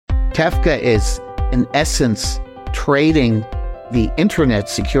TEFCA is, in essence, trading the internet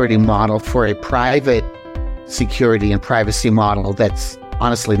security model for a private security and privacy model that's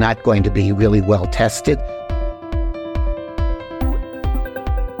honestly not going to be really well tested.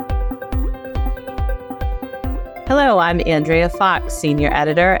 Hello, I'm Andrea Fox, Senior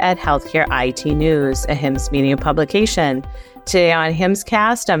Editor at Healthcare IT News, a HIMSS media publication. Today on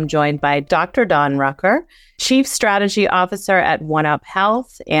HIMSScast, I'm joined by Dr. Don Rucker, Chief Strategy Officer at OneUp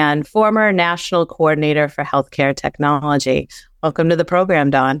Health and former National Coordinator for Healthcare Technology. Welcome to the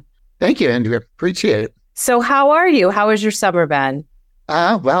program, Don. Thank you, Andrea. Appreciate it. So how are you? How has your summer been?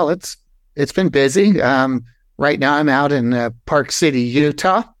 Well, it's been busy. Right now, I'm out in Park City,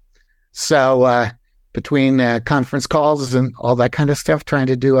 Utah. So between conference calls and all that kind of stuff, trying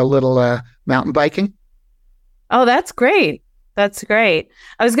to do a little mountain biking. Oh, that's great. That's great.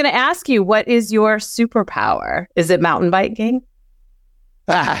 I was going to ask you, what is your superpower? Is it mountain biking?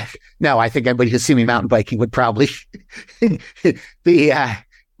 No, I think anybody who's seen me mountain biking would probably be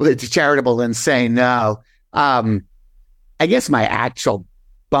charitable and say no. I guess my actual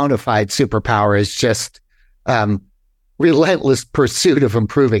bona fide superpower is just relentless pursuit of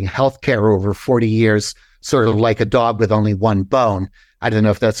improving healthcare over 40 years, sort of like a dog with only one bone. I don't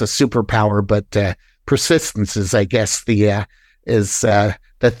know if that's a superpower, but persistence is, I guess, the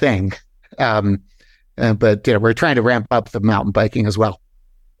thing. But we're trying to ramp up the mountain biking as well.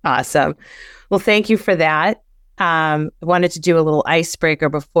 Awesome. Well, thank you for that. I wanted to do a little icebreaker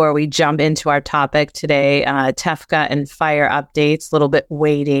before we jump into our topic today. TEFCA and FHIR updates, a little bit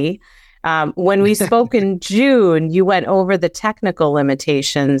weighty. When we spoke in June, you went over the technical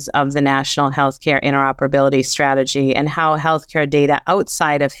limitations of the National Healthcare Interoperability Strategy and how healthcare data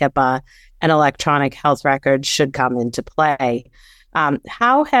outside of HIPAA and electronic health records should come into play.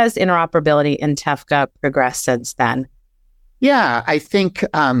 How has interoperability in TEFCA progressed since then? Yeah, I think,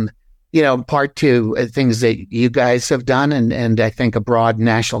 part to things that you guys have done and I think a broad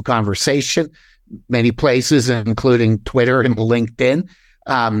national conversation, many places, including Twitter and LinkedIn.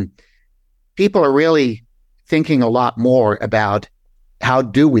 People are really thinking a lot more about how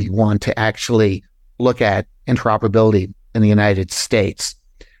do we want to actually look at interoperability in the United States.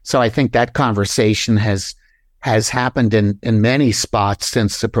 So I think that conversation has happened in many spots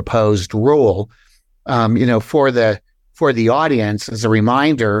since the proposed rule. For the audience, as a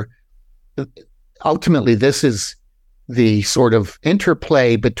reminder, ultimately this is the sort of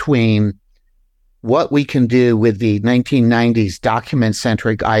interplay between what we can do with the 1990s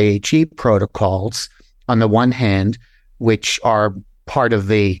document-centric IHE protocols on the one hand, which are part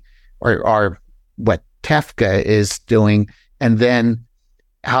of or what TEFCA is doing, and then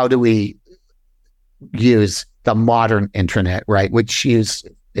how do we use the modern internet, right, which is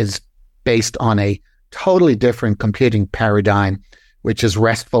based on a totally different computing paradigm, which is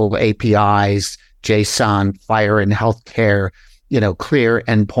RESTful APIs, JSON, FHIR in healthcare, clear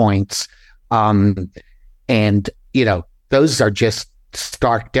endpoints. Those are just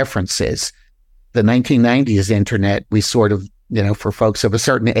stark differences. The 1990s internet, we sort of, for folks of a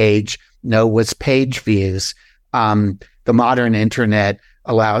certain age, know was page views. The modern internet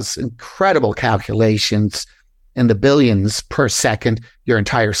allows incredible calculations in the billions per second. Your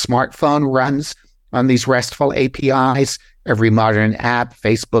entire smartphone runs on these RESTful APIs. Every modern app,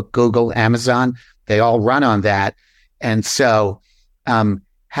 Facebook, Google, Amazon, they all run on that. And so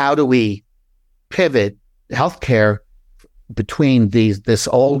how do we pivot healthcare between this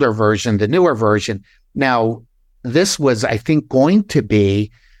older version, the newer version? Now, this was, I think, going to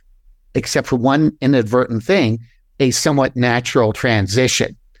be, except for one inadvertent thing, a somewhat natural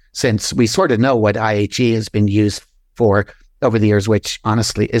transition, since we sort of know what IHE has been used for over the years, which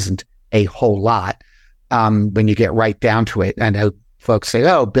honestly isn't a whole lot when you get right down to it. I know folks say,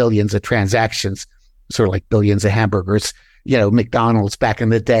 billions of transactions, sort of like billions of hamburgers, McDonald's back in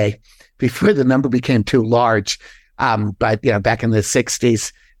the day before the number became too large. But back in the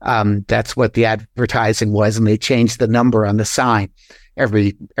 60s, that's what the advertising was, and they changed the number on the sign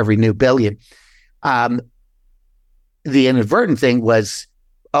every new billion. The inadvertent thing was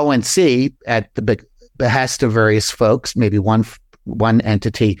ONC, at the behest of various folks, maybe one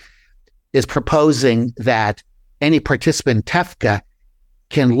entity, is proposing that any participant in TEFCA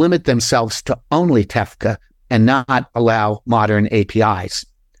can limit themselves to only TEFCA and not allow modern APIs.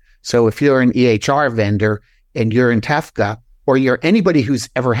 So if you're an EHR vendor and you're in TEFCA, or you're anybody who's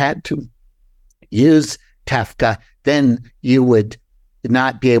ever had to use TEFCA, then you would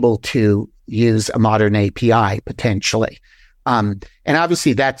not be able to use a modern API potentially. And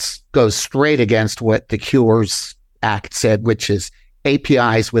obviously that goes straight against what the Cures Act said, which is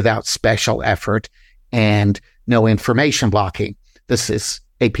APIs without special effort and no information blocking. This is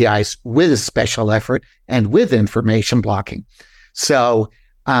APIs with a special effort and with information blocking. So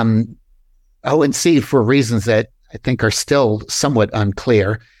ONC, for reasons that I think are still somewhat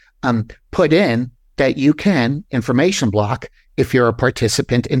unclear, put in that you can information block if you're a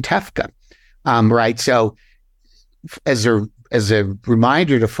participant in TEFCA, right? So as a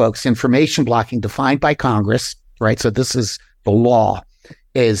reminder to folks, information blocking defined by Congress, right? So this is the law,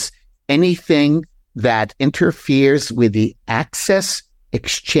 is anything that interferes with the access,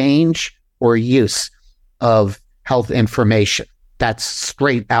 exchange, or use of health information. That's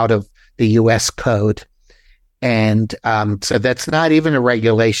straight out of the U.S. code. And so that's not even a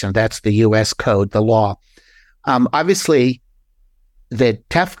regulation. That's the U.S. code, the law. Obviously, the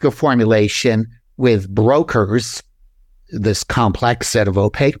TEFCA formulation with brokers, this complex set of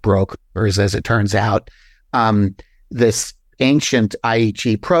opaque brokers, as it turns out, this ancient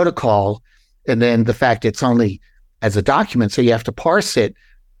IEG protocol, and then the fact it's only as a document, so you have to parse it,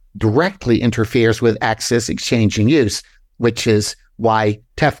 directly interferes with access, exchange, and use, which is why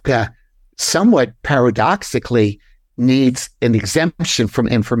TEFCA somewhat paradoxically needs an exemption from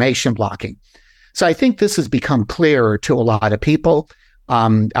information blocking. So I think this has become clearer to a lot of people.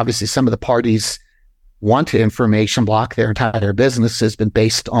 Obviously, some of the parties want to information block. Their entire business has been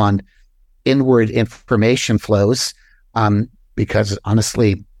based on inward information flows, because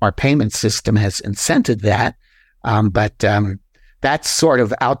honestly, our payment system has incented that. But that's sort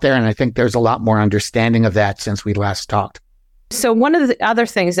of out there, and I think there's a lot more understanding of that since we last talked. So one of the other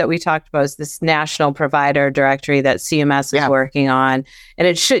things that we talked about is this national provider directory that CMS is working on,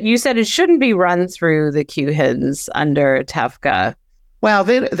 and you said it shouldn't be run through the QHINs under TEFCA. Well,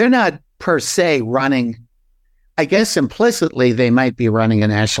 they're not per se running. I guess implicitly they might be running a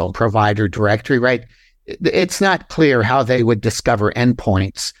national provider directory, right? It's not clear how they would discover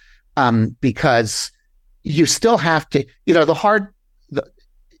endpoints, because you still have to,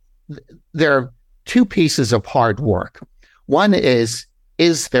 there are two pieces of hard work. One is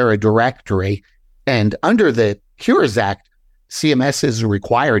there a directory? And under the Cures Act, CMS is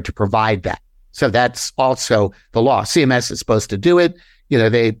required to provide that. So that's also the law. CMS is supposed to do it.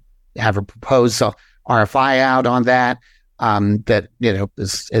 They have a proposed RFI out on that, that,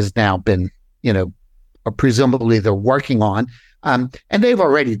 has now been, presumably they're working on. And they've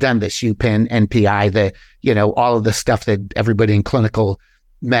already done this UPenn, NPI, all of the stuff that everybody in clinical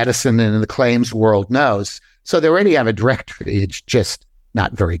medicine and in the claims world knows. So they already have a directory. It's just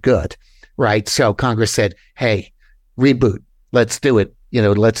not very good, right? So Congress said, hey, reboot. Let's do it.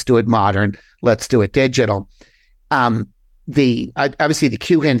 Let's do it modern. Let's do it digital. Obviously the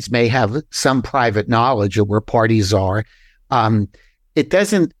QHINs may have some private knowledge of where parties are. None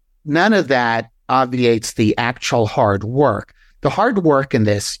of that obviates the actual hard work. The hard work in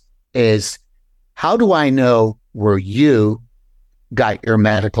this is, how do I know where you got your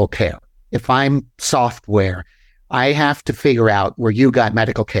medical care? If I'm software, I have to figure out where you got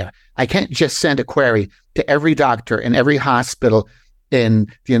medical care. I can't just send a query to every doctor in every hospital in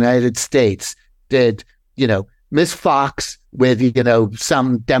the United States. Did, Ms. Fox with,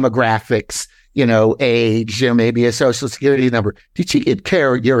 some demographics, age, maybe a social security number, did she get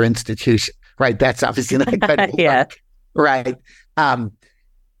care at your institution? Right. That's obviously not going to work. Right.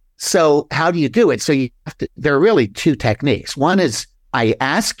 So how do you do it? So there are really two techniques. One is, I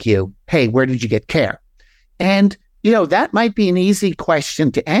ask you, hey, where did you get care? And, that might be an easy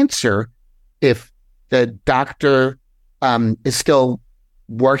question to answer if the doctor is still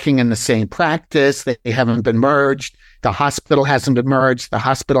working in the same practice, they haven't been merged, the hospital hasn't been merged, the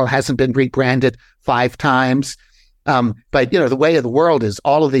hospital hasn't been rebranded 5 times. But, the way of the world is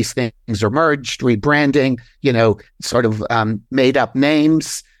all of these things are merged, rebranding, sort of made up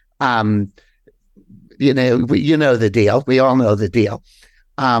names. You know the deal. We all know the deal.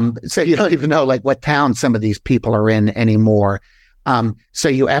 So you don't even know what town some of these people are in anymore. So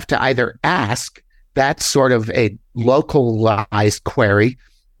you have to either ask, that's sort of a localized query,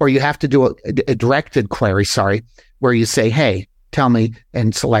 or you have to do a directed query, where you say, hey, tell me,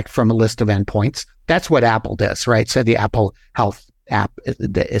 and select from a list of endpoints. That's what Apple does, right? So the Apple Health app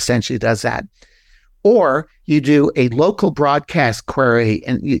essentially does that. Or you do a local broadcast query,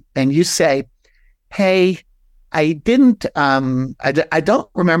 and you say, hey, I didn't, I don't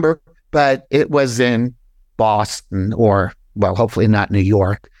remember, but it was in Boston, or, well, hopefully not New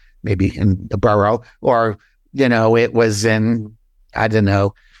York, maybe in the borough, or, it was in, I don't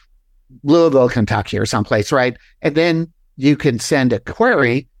know, Louisville, Kentucky, or someplace, right? And then you can send a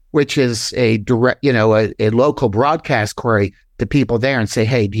query, which is a direct, a local broadcast query to people there and say,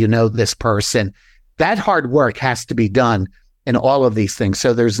 hey, do you know this person? That hard work has to be done in all of these things.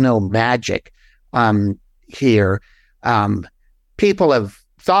 So there's no magic here. People have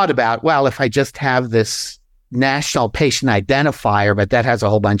thought about, well, if I just have this national patient identifier, but that has a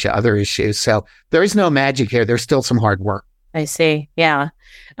whole bunch of other issues. So there is no magic here. There's still some hard work. I see. Yeah.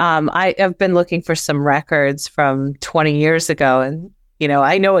 I have been looking for some records from 20 years ago, and,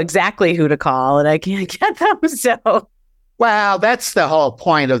 I know exactly who to call, and I can't get them. So, well, that's the whole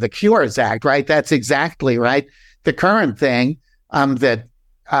point of the Cures Act, right? That's exactly right. The current thing that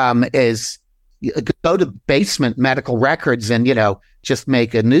is go to basement medical records and, just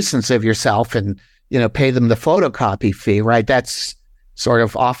make a nuisance of yourself and, pay them the photocopy fee, right? That's sort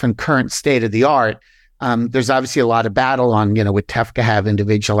of often current state of the art. There's obviously a lot of battle on, would TEFCA have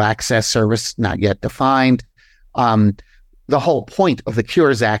individual access service, not yet defined. The whole point of the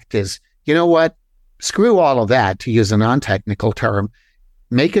Cures Act is, you know what? Screw all of that, to use a non-technical term.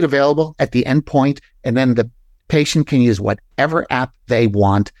 Make it available at the endpoint, and then the patient can use whatever app they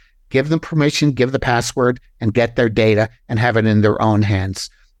want, give them permission, give the password, and get their data and have it in their own hands.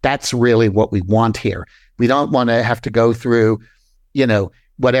 That's really what we want here. We don't want to have to go through,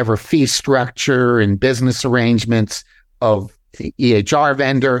 whatever fee structure and business arrangements of the EHR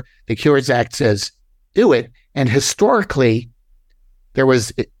vendor. The Cures Act says, do it. And historically, there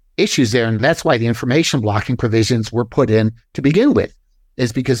was issues there. And that's why the information blocking provisions were put in to begin with,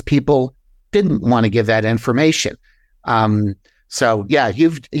 is because people didn't want to give that information. So yeah,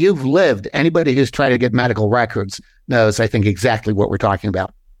 you've lived. Anybody who's tried to get medical records knows, I think, exactly what we're talking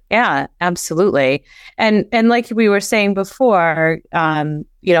about. Yeah, absolutely. And like we were saying before,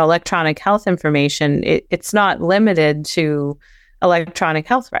 electronic health information, it's not limited to electronic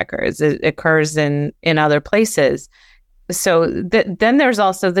health records. It occurs in other places. So then there's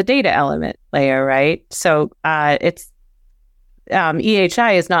also the data element layer, right? So it's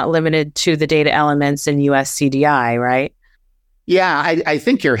EHI is not limited to the data elements in US CDI, right? Yeah, I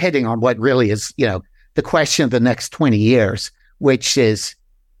think you're hitting on what really is, the question of the next 20 years, which is,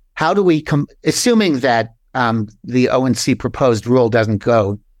 how do we, assuming that the ONC proposed rule doesn't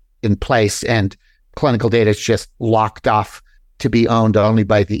go in place and clinical data is just locked off to be owned only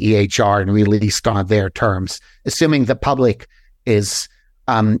by the EHR and released on their terms, assuming the public is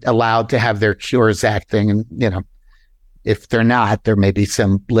allowed to have their Cures Act thing. And, if they're not, there may be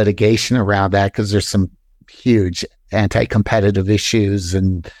some litigation around that because there's some huge anti-competitive issues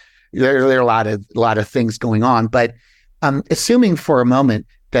and there are a lot of things going on. But assuming for a moment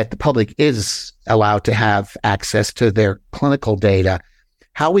that the public is allowed to have access to their clinical data,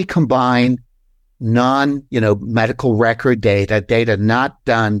 how we combine medical record data not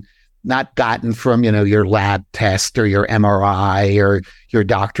gotten from, your lab test or your MRI or your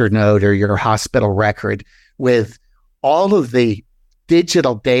doctor note or your hospital record, with all of the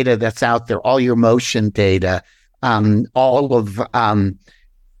digital data that's out there, all your motion data, all of,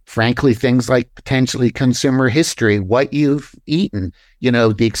 frankly, things like potentially consumer history, what you've eaten, the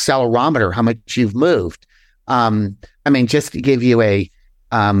accelerometer, how much you've moved. Just to give you a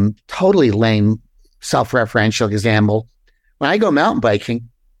totally lame self-referential example, when I go mountain biking,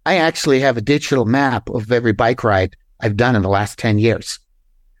 I actually have a digital map of every bike ride I've done in the last 10 years.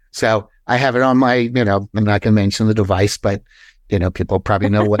 So I have it on my, I'm not going to mention the device, but, people probably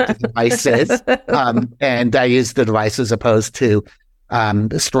know what the device is. And I use the device as opposed to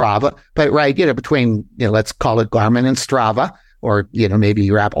Strava. But right, between, let's call it Garmin and Strava, or, maybe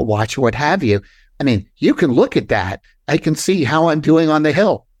your Apple Watch or what have you. You can look at that. I can see how I'm doing on the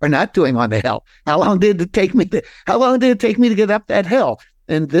hill or not doing on the hill. How long did it take me to get up that hill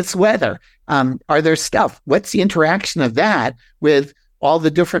in this weather? Are there stuff? What's the interaction of that with all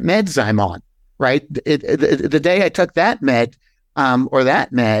the different meds I'm on, right? The day I took that med, or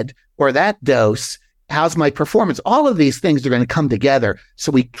that dose, how's my performance? All of these things are going to come together.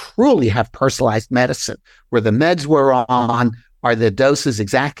 So we truly have personalized medicine where the meds we're on are the doses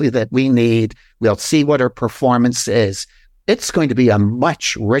exactly that we need. We'll see what our performance is. It's going to be a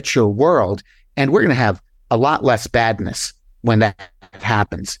much richer world, and we're going to have a lot less badness when that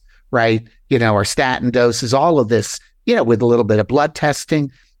happens, right? Our statin doses, all of this, with a little bit of blood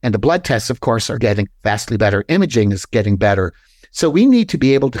testing, and the blood tests, of course, are getting vastly better. Imaging is getting better. So we need to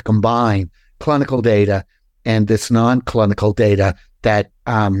be able to combine clinical data and this non-clinical data that,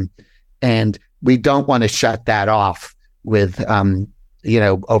 and we don't want to shut that off with,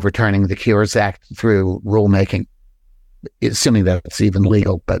 overturning the Cures Act through rulemaking, assuming that it's even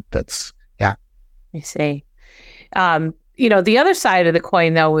legal, but that's, yeah. I see. The other side of the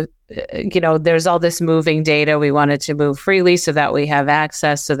coin, though, there's all this moving data. We want it to move freely so that we have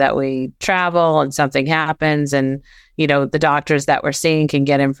access, so that we travel and something happens and, the doctors that we're seeing can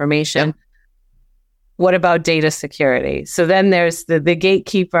get information. Yep. What about data security? So then there's the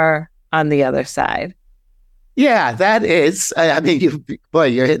gatekeeper on the other side. Yeah, that is. I mean,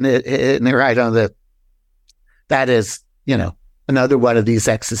 you're hitting it right on the. That is, another one of these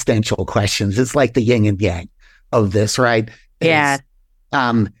existential questions. It's like the yin and yang of this, right? Yeah.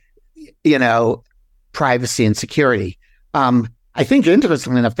 Is, privacy and security. I think,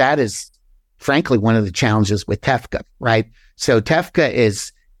 interestingly enough, that is, frankly, one of the challenges with TEFCA, right? So TEFCA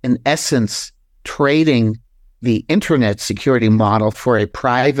is, in essence, trading the internet security model for a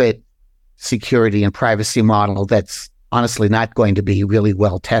private security and privacy model that's honestly not going to be really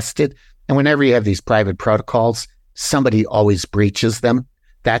well tested. And whenever you have these private protocols, somebody always breaches them.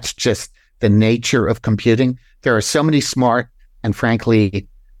 That's just the nature of computing. There are so many smart and, frankly,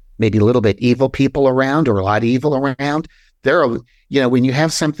 maybe a little bit evil people around, or a lot evil around. There are, when you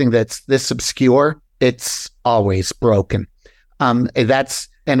have something that's this obscure, it's always broken. And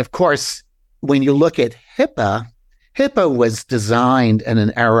of course, when you look at HIPAA was designed in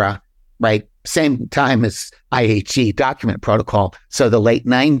an era, right, same time as IHE, Document Protocol, so the late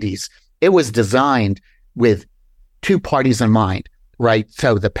 90s. It was designed with two parties in mind, right?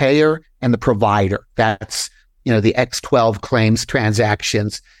 So the payer and the provider. That's, the X12 claims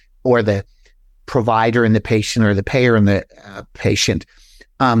transactions, or the provider and the patient, or the payer and the patient.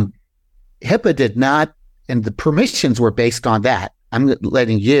 HIPAA did not, and the permissions were based on that. I'm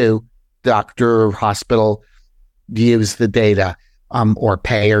letting you, doctor or hospital, use the data, or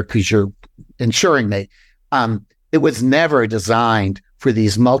payer, because you're insuring me. It was never designed for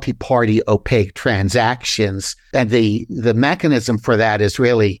these multi-party opaque transactions. And the mechanism for that is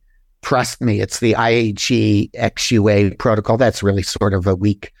really, trust me, it's the IHE XUA protocol. That's really sort of a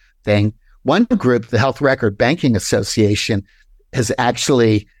weak thing. One group, the Health Record Banking Association, has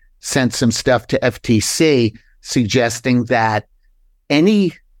actually sent some stuff to FTC suggesting that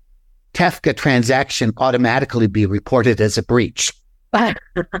any TEFCA transaction automatically be reported as a breach.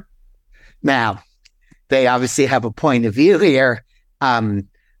 Now, they obviously have a point of view here,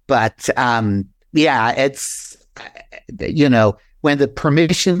 but it's, when the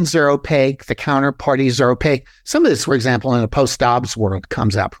permissions are opaque, the counterparties are opaque. Some of this, for example, in a post-Dobbs world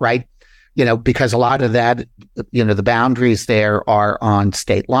comes up, right? Because a lot of that, the boundaries there are on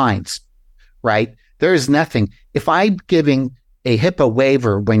state lines, right? There is nothing. If I'm giving a HIPAA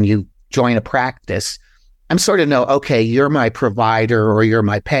waiver when you join a practice, I'm sort of okay, you're my provider or you're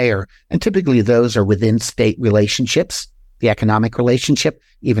my payer. And typically those are within state relationships, the economic relationship,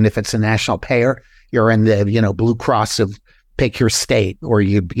 even if it's a national payer, you're in the, Blue Cross of pick your state, or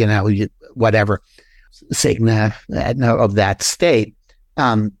whatever Cigna of that state.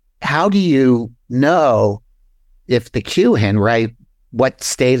 How do you know if the QHIN, right? What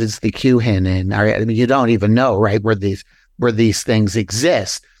state is the QHIN in? I mean, you don't even know, right, where these things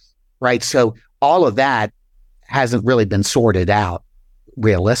exist, right? So all of that hasn't really been sorted out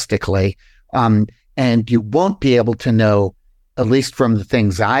realistically. And you won't be able to know, at least from the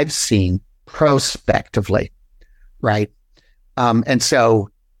things I've seen, prospectively, right? And so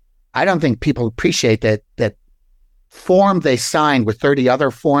I don't think people appreciate that form they signed with 30 other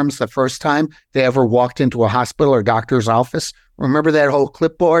forms the first time they ever walked into a hospital or doctor's office. Remember that whole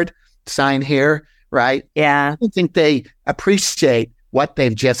clipboard, sign here, right? Yeah. I don't think they appreciate what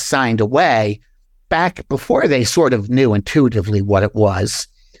they've just signed away back before they sort of knew intuitively what it was,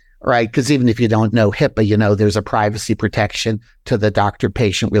 right? Because even if you don't know HIPAA, there's a privacy protection to the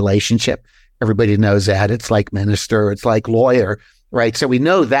doctor-patient relationship. Everybody knows that. It's like minister, it's like lawyer, right? So we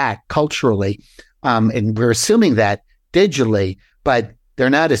know that culturally. And we're assuming that digitally, but they're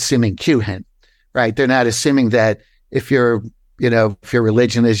not assuming QHIN, right? They're not assuming that if your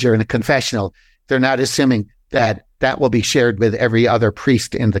religion is you're in a confessional, they're not assuming that will be shared with every other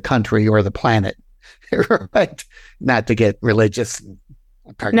priest in the country or the planet, right? Not to get religious.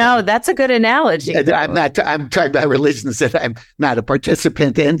 No, that's a good analogy. I'm talking about religions that I'm not a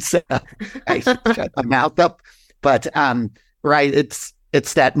participant in, so I shut my mouth up. But, right,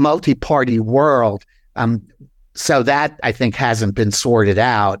 it's that multi-party world. So that, I think, hasn't been sorted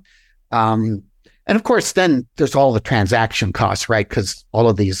out. And of course, then there's all the transaction costs, right? Because all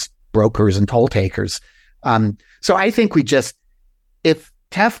of these brokers and toll takers. So I think if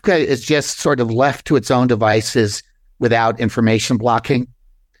TEFCA is just sort of left to its own devices without information blocking,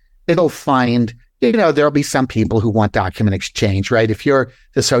 it'll find, there'll be some people who want document exchange, right? If you're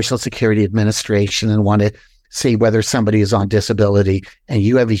the Social Security Administration and want to see whether somebody is on disability and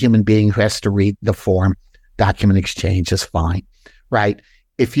you have a human being who has to read the form, document exchange is fine, right?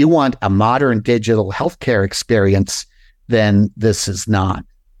 If you want a modern digital healthcare experience, then this is not,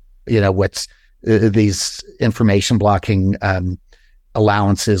 what's these information blocking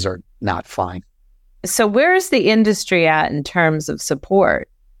allowances are not fine. So where is the industry at in terms of support?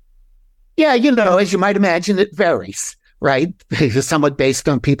 Yeah, as you might imagine, it varies, right? It's somewhat based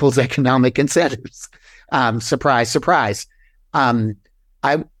on people's economic incentives. Surprise, surprise. Um,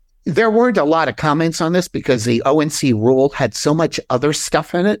 I There weren't a lot of comments on this because the ONC rule had so much other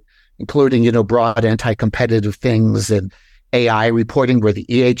stuff in it, including, broad anti-competitive things and AI reporting where the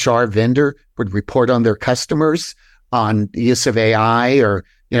EHR vendor would report on their customers on the use of AI or,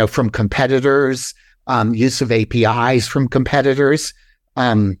 from competitors, use of APIs from competitors.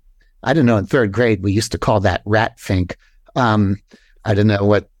 I don't know, in third grade, we used to call that rat fink. I don't know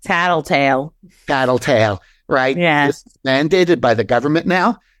what. Tattletale, right? Yeah. It's mandated by the government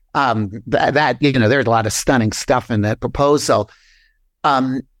now. There's a lot of stunning stuff in that proposal.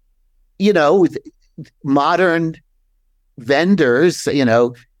 Modern vendors,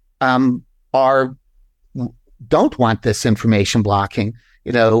 don't want this information blocking.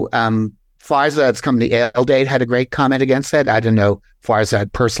 Farzad's company, Eldate, had a great comment against that. I don't know.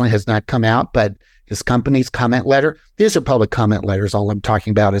 Farzad personally has not come out, but his company's comment letter, these are public comment letters. All I'm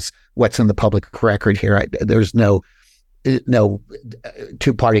talking about is what's in the public record here. There's no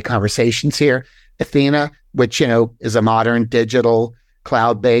two-party conversations here. Athena, which, is a modern digital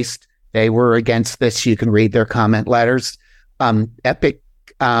cloud-based, they were against this. You can read their comment letters. Epic,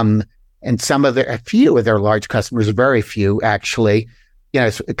 and a few of their large customers, very few actually,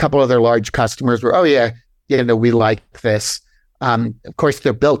 a couple of their large customers were, we like this. Of course,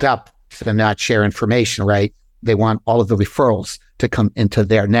 they're built up to not share information, right? They want all of the referrals to come into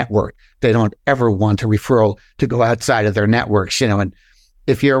their network. They don't ever want a referral to go outside of their networks, and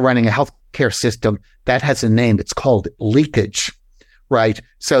if you're running a healthcare system, that has a name. It's called leakage, right?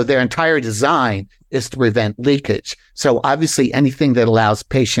 So their entire design is to prevent leakage. So obviously anything that allows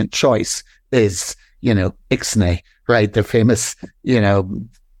patient choice is, ixnay, right? The famous,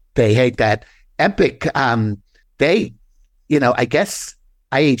 they hate that. Epic, I guess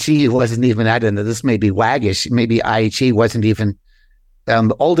IHE wasn't even, I don't know, this may be waggish. Maybe IHE wasn't even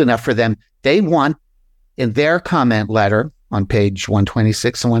old enough for them. They want, in their comment letter on page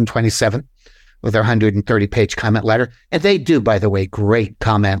 126 and 127, with their 130-page comment letter, and they do, by the way, great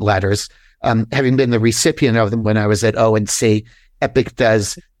comment letters. Having been the recipient of them when I was at ONC, Epic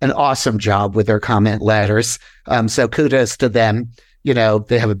does an awesome job with their comment letters. So kudos to them. They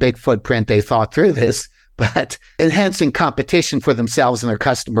have a big footprint. They thought through this, but enhancing competition for themselves and their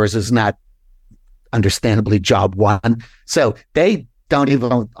customers is not, understandably, job one. So they don't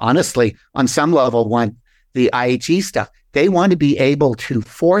even, honestly, on some level, want the IHE stuff. They want to be able to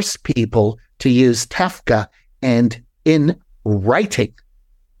force people to use TEFCA and in writing,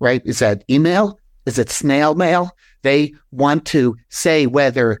 right? Is that email? Is it snail mail? They want to say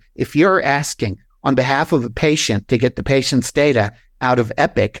whether, if you're asking on behalf of a patient to get the patient's data out of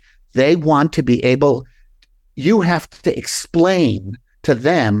Epic, they want to be able, you have to explain to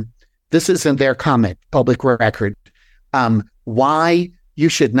them, this is in their comment, public record, why you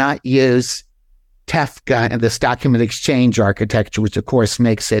should not use TEFCA and this document exchange architecture, which of course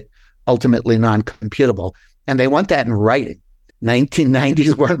makes it ultimately non-computable. And they want that in writing.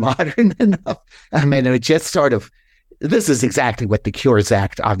 1990s weren't modern enough. I mean, it just sort of, this is exactly what the Cures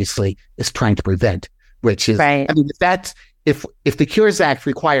Act obviously is trying to prevent, which is, right. I mean, if the Cures Act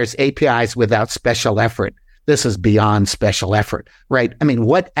requires APIs without special effort, this is beyond special effort, right? I mean,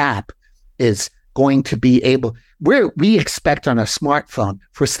 what app is going to be able, we expect on a smartphone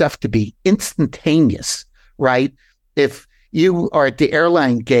for stuff to be instantaneous, right? If you are at the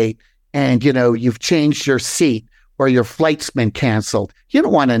airline gate and, you've changed your seat or your flight's been canceled, you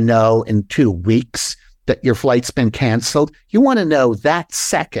don't want to know in 2 weeks that your flight's been canceled. You want to know that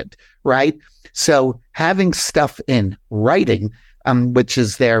second, right? So having stuff in writing, which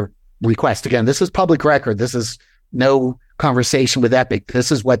is their request. Again, this is public record. This is no conversation with Epic.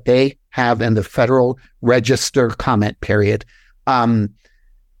 This is what they have in the Federal Register comment period.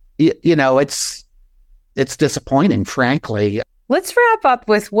 It's disappointing, frankly. Let's wrap up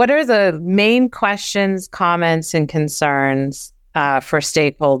with what are the main questions, comments, and concerns for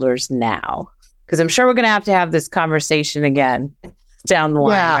stakeholders now? Because I'm sure we're going to have this conversation again down the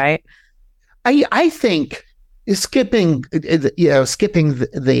line, right? I think skipping those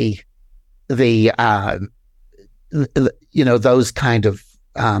kind of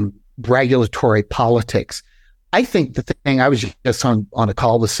regulatory politics. I think the thing, I was just on a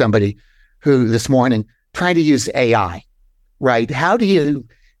call with somebody who this morning trying to use AI, right? How do you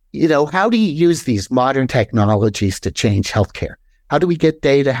use these modern technologies to change healthcare? How do we get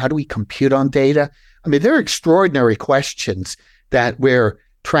data? How do we compute on data? I mean, there are extraordinary questions that we're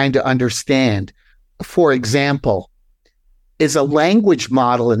trying to understand. For example, is a language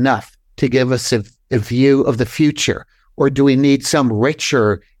model enough to give us a view of the future? Or do we need some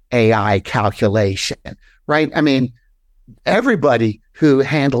richer AI calculation, right? I mean, everybody who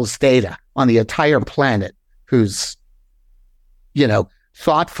handles data on the entire planet who's,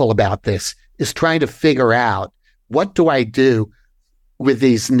 thoughtful about this is trying to figure out, what do I do with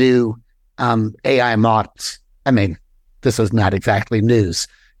these new AI models? I mean, this is not exactly news,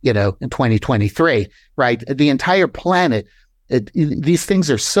 in 2023, right? The entire planet, these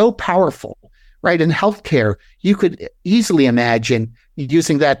things are so powerful, right? In healthcare, you could easily imagine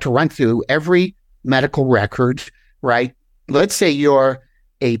using that to run through every medical record, right? Let's say you're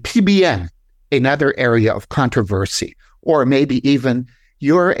a PBM, another area of controversy, or maybe even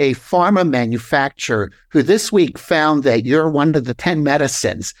you're a pharma manufacturer who this week found that you're one of the 10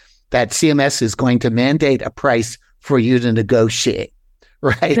 medicines that CMS is going to mandate a price for you to negotiate,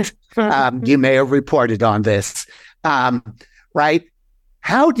 right? You may have reported on this, right?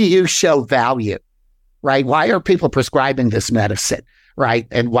 How do you show value, right? Why are people prescribing this medicine, right?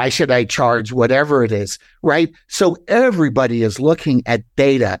 And why should I charge whatever it is, right? So everybody is looking at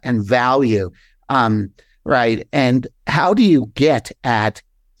data and value, right? And how do you get at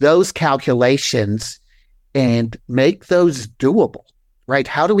those calculations and make those doable, right?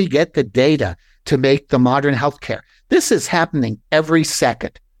 How do we get the data to make the modern healthcare? This is happening every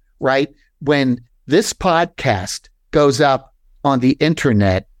second, right? When this podcast goes up on the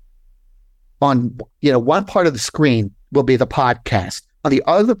internet, on, one part of the screen will be the podcast. On the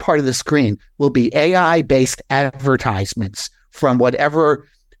other part of the screen will be AI-based advertisements from whatever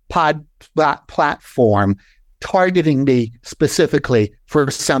platform targeting me specifically for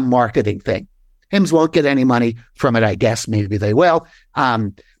some marketing thing. HIMSS won't get any money from it, I guess. Maybe they will.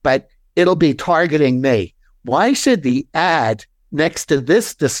 But it'll be targeting me. Why should the ad next to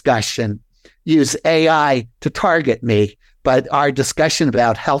this discussion use AI to target me, but our discussion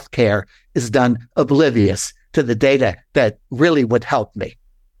about healthcare is done oblivious to the data that really would help me,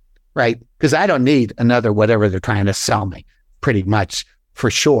 right? Because I don't need another whatever they're trying to sell me, pretty much, for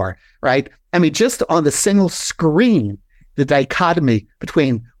sure, right? I mean, just on the single screen, the dichotomy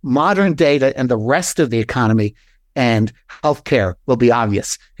between modern data and the rest of the economy and healthcare will be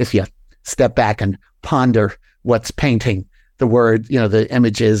obvious if you step back and ponder what's painting the word, the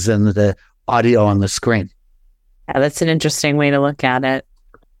images and the audio on the screen. Yeah, that's an interesting way to look at it.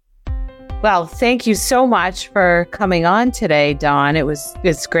 Well, thank you so much for coming on today, Dawn.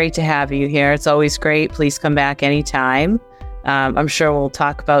 It's great to have you here. It's always great. Please come back anytime. I'm sure we'll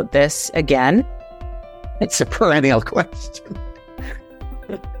talk about this again. It's a perennial question.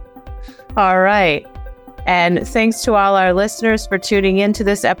 All right. And thanks to all our listeners for tuning in to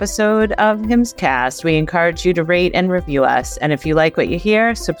this episode of HIMSSCast. We encourage you to rate and review us. And if you like what you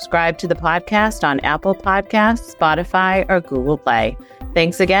hear, subscribe to the podcast on Apple Podcasts, Spotify, or Google Play.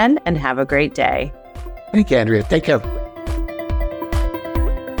 Thanks again, and have a great day. Thank you, Andrea. Take care.